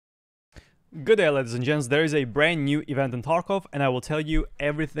Good day, ladies and gents. There is a brand new event in Tarkov, and I will tell you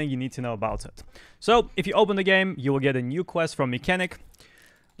everything you need to know about it. So, if you open the game, you will get a new quest from Mechanic,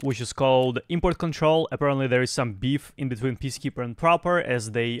 which is called Import Control. Apparently, there is some beef in between Peacekeeper and Proper,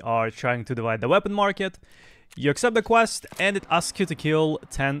 as they are trying to divide the weapon market. You accept the quest, and it asks you to kill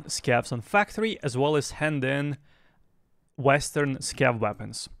 10 scavs on Factory, as well as hand in Western scav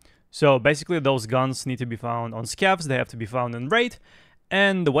weapons. So, basically, those guns need to be found on scavs, they have to be found in raid.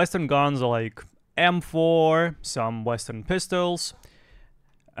 And the Western guns are like M4, some Western pistols.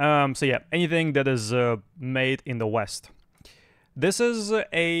 So yeah, anything that is made in the West. This is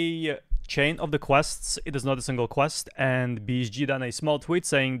a chain of the quests. It is not a single quest. And BSG done a small tweet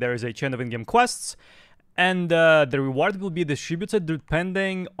saying there is a chain of in-game quests. And the reward will be distributed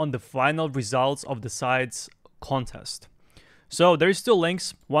depending on the final results of the side's contest. So there is still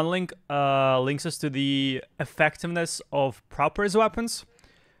links. One link links us to the effectiveness of Proper's weapons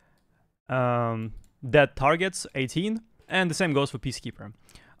that targets 18, and the same goes for Peacekeeper.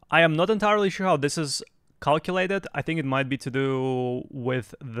 I am not entirely sure how this is calculated. I think it might be to do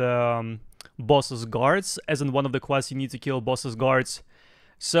with the boss's guards, as in one of the quests you need to kill boss's guards.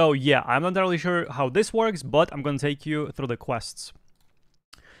 So yeah, I'm not entirely sure how this works, but I'm gonna take you through the quests.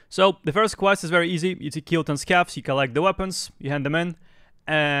 So, the first quest is very easy. You kill 10 scavs, you collect the weapons, you hand them in,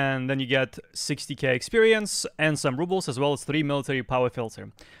 and then you get 60k experience and some rubles, as well as 3 military power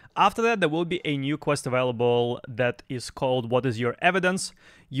filter. After that, there will be a new quest available that is called What is Your Evidence?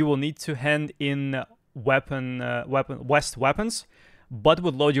 You will need to hand in West weapons, but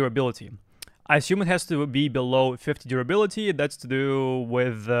with low durability. I assume it has to be below 50 durability. That's to do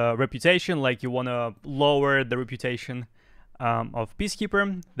with reputation, like you want to lower the reputation of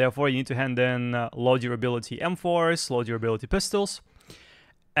Peacekeeper. Therefore, you need to hand in low durability M4s, low durability pistols.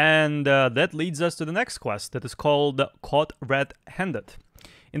 And that leads us to the next quest that is called Caught Red-Handed.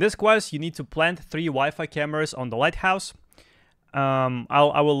 In this quest, you need to plant 3 Wi-Fi cameras on the lighthouse.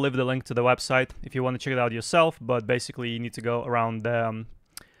 I will leave the link to the website if you want to check it out yourself, but basically you need to go around the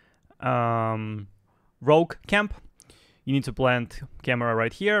rogue camp. You need to plant camera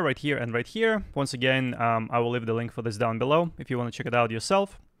right here, and right here. Once again, I will leave the link for this down below if you want to check it out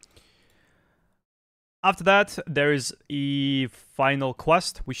yourself. After that, there is a final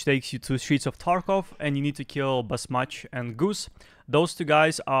quest, which takes you to Streets of Tarkov, and you need to kill Basmach and Goose. Those two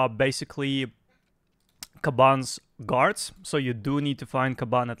guys are basically Kaban's guards, so you do need to find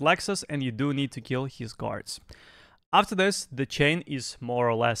Kaban at Lexus, and you do need to kill his guards. After this, the chain is more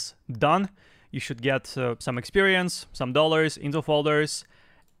or less done. You should get some experience, some dollars, info folders,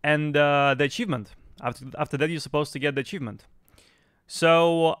 and the achievement. After that, you're supposed to get the achievement.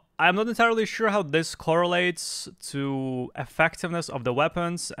 So, I'm not entirely sure how this correlates to effectiveness of the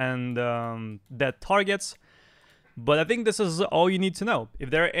weapons and dead targets, but I think this is all you need to know. If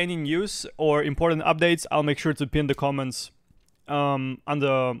there are any news or important updates, I'll make sure to pin the comments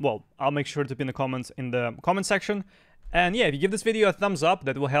I'll make sure to pin the comments in the comment section. And yeah, if you give this video a thumbs up,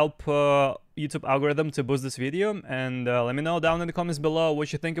 that will help YouTube algorithm to boost this video. And let me know down in the comments below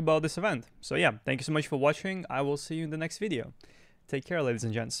what you think about this event. So yeah, thank you so much for watching. I will see you in the next video. Take care, ladies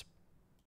and gents.